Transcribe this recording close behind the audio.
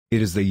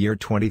It is the year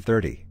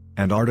 2030,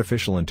 and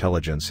artificial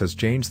intelligence has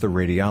changed the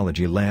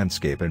radiology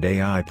landscape and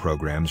AI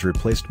programs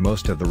replaced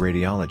most of the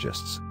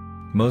radiologists.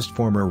 Most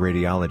former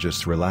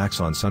radiologists relax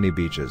on sunny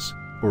beaches,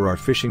 or are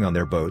fishing on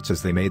their boats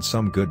as they made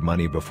some good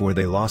money before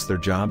they lost their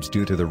jobs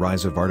due to the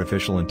rise of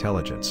artificial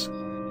intelligence.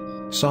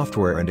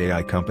 Software and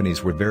AI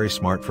companies were very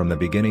smart from the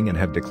beginning and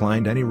have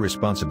declined any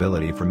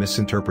responsibility for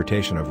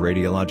misinterpretation of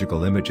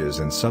radiological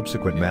images and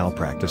subsequent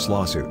malpractice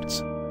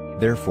lawsuits.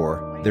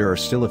 Therefore, there are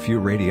still a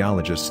few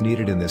radiologists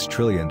needed in this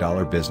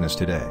trillion-dollar business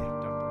today.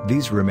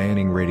 These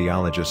remaining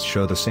radiologists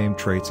show the same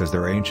traits as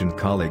their ancient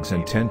colleagues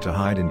and tend to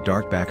hide in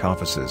dark back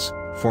offices,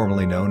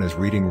 formerly known as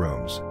reading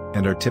rooms,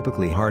 and are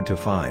typically hard to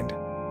find.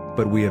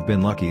 But we have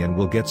been lucky and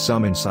will get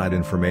some inside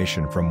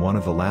information from one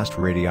of the last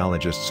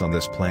radiologists on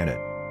this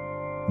planet.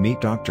 Meet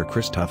Dr.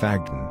 Christoph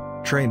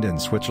Agten, trained in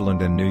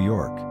Switzerland and New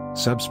York,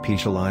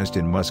 subspecialized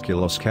in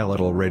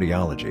musculoskeletal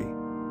radiology.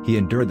 He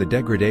endured the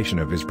degradation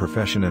of his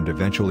profession and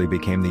eventually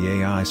became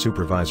the AI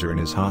supervisor in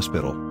his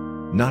hospital.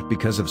 Not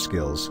because of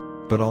skills,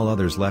 but all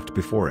others left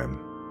before him.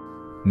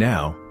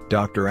 Now,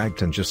 Dr.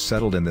 Agten just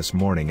settled in this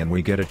morning and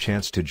we get a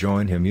chance to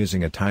join him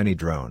using a tiny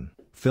drone,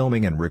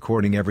 filming and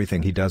recording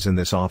everything he does in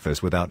this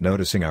office without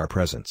noticing our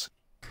presence.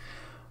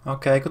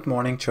 Okay, good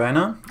morning,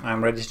 Joanna.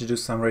 I'm ready to do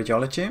some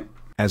radiology.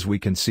 As we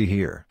can see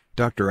here,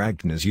 Dr.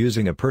 Agten is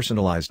using a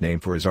personalized name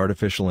for his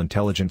artificial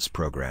intelligence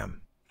program.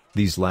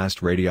 These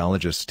last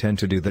radiologists tend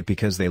to do that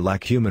because they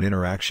lack human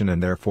interaction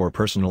and therefore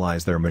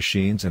personalize their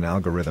machines and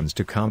algorithms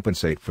to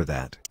compensate for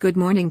that. Good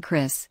morning,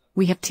 Chris.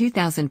 We have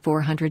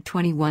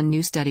 2,421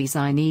 new studies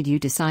I need you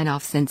to sign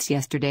off since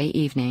yesterday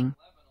evening.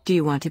 Do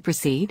you want to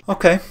proceed?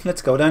 Okay,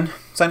 let's go then.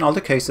 Sign all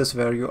the cases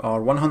where you are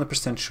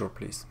 100% sure,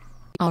 please.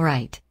 All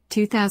right,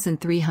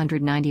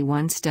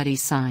 2,391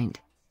 studies signed.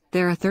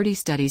 There are 30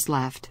 studies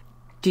left.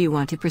 Do you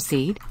want to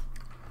proceed?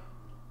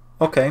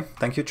 Okay,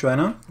 thank you,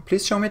 Joanna.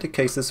 Please show me the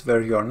cases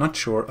where you are not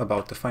sure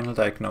about the final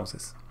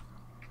diagnosis.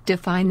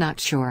 Define not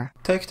sure.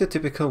 Take the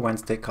typical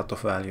Wednesday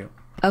cutoff value.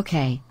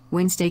 Okay,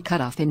 Wednesday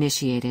cutoff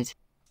initiated.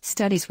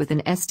 Studies with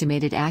an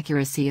estimated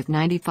accuracy of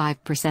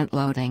 95%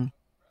 loading.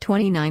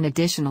 29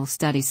 additional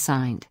studies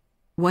signed.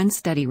 1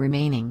 study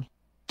remaining.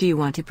 Do you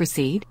want to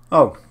proceed?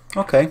 Oh,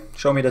 okay.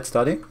 Show me that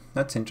study.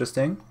 That's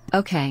interesting.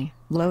 Okay,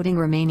 loading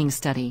remaining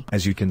study.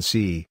 As you can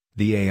see,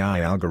 the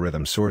AI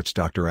algorithm sorts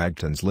Dr.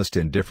 Agten's list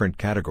in different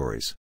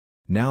categories.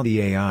 Now the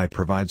AI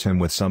provides him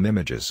with some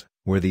images,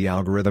 where the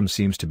algorithm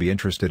seems to be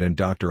interested in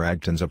Dr.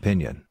 Agten's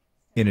opinion.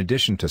 In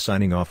addition to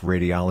signing off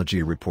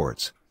radiology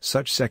reports,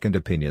 such second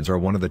opinions are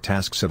one of the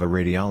tasks of a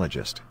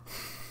radiologist.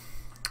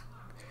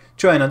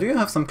 Joanna, do you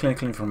have some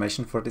clinical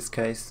information for this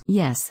case?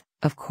 Yes,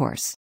 of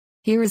course.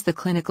 Here is the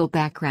clinical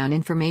background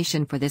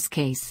information for this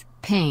case.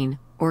 Pain,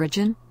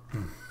 origin?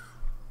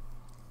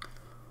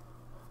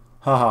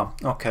 Haha,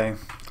 okay.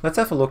 Let's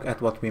have a look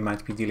at what we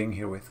might be dealing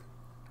here with.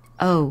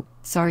 Oh,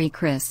 sorry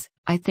Chris,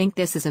 I think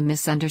this is a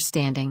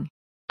misunderstanding.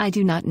 I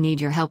do not need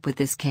your help with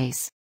this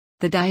case.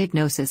 The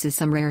diagnosis is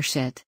some rare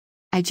shit.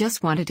 I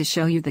just wanted to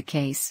show you the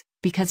case,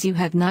 because you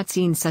have not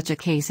seen such a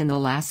case in the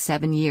last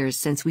 7 years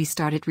since we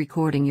started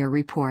recording your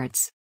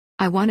reports.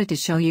 I wanted to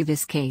show you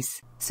this case,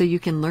 so you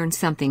can learn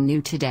something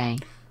new today.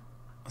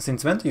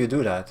 Since when do you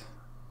do that?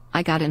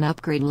 I got an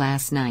upgrade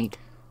last night.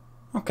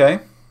 Okay.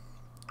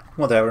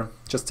 Whatever,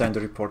 just sign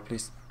the report,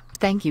 please.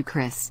 Thank you,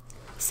 Chris.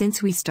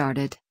 Since we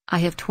started, I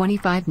have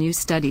 25 new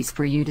studies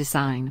for you to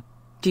sign.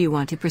 Do you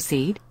want to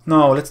proceed?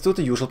 No, let's do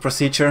the usual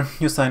procedure.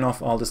 You sign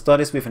off all the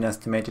studies with an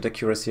estimated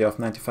accuracy of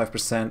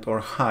 95% or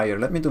higher.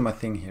 Let me do my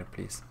thing here,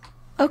 please.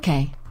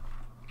 Okay.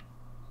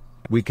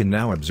 We can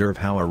now observe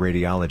how a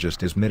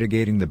radiologist is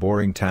mitigating the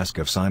boring task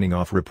of signing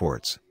off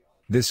reports.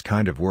 This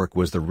kind of work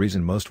was the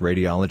reason most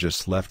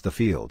radiologists left the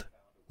field.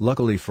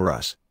 Luckily for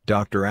us,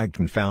 Dr.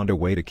 Agten found a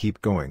way to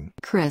keep going.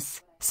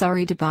 Chris,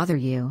 sorry to bother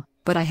you,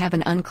 but I have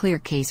an unclear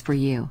case for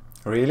you.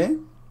 Really?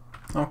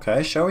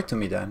 Okay, show it to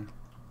me then.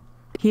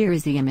 Here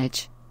is the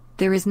image.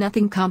 There is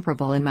nothing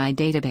comparable in my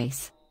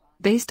database.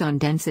 Based on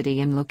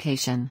density and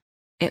location.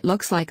 It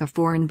looks like a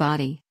foreign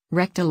body,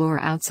 rectal or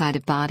outside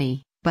of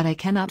body, but I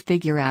cannot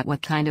figure out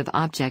what kind of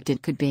object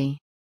it could be.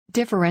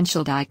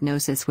 Differential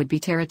diagnosis would be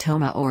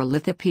teratoma or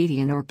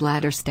lithopedion or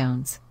bladder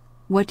stones.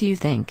 What do you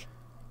think?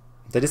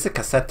 That is a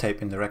cassette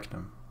tape in the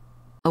rectum.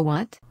 A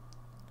what?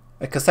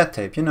 A cassette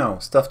tape, you know,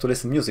 stuff to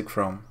listen music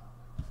from.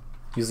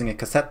 Using a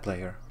cassette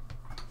player.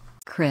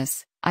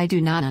 Chris, I do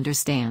not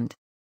understand.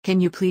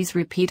 Can you please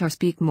repeat or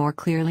speak more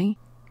clearly?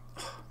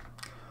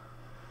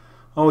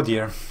 Oh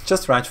dear,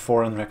 just write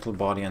foreign rectal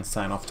body and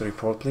sign off the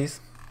report,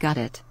 please. Got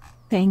it.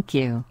 Thank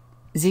you.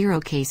 0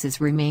 cases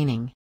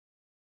remaining.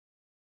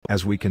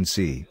 As we can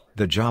see,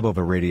 the job of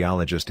a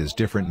radiologist is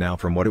different now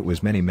from what it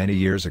was many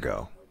years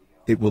ago.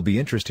 It will be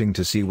interesting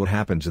to see what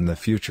happens in the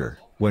future,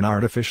 when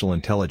artificial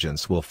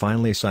intelligence will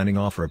finally signing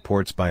off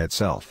reports by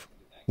itself.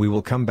 We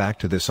will come back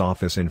to this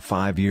office in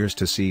 5 years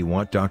to see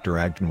what Dr.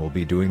 Agten will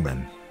be doing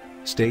then.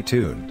 Stay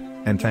tuned,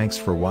 and thanks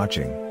for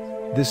watching.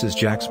 This is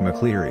Jax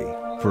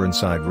McCleary, for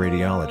Inside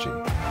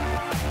Radiology.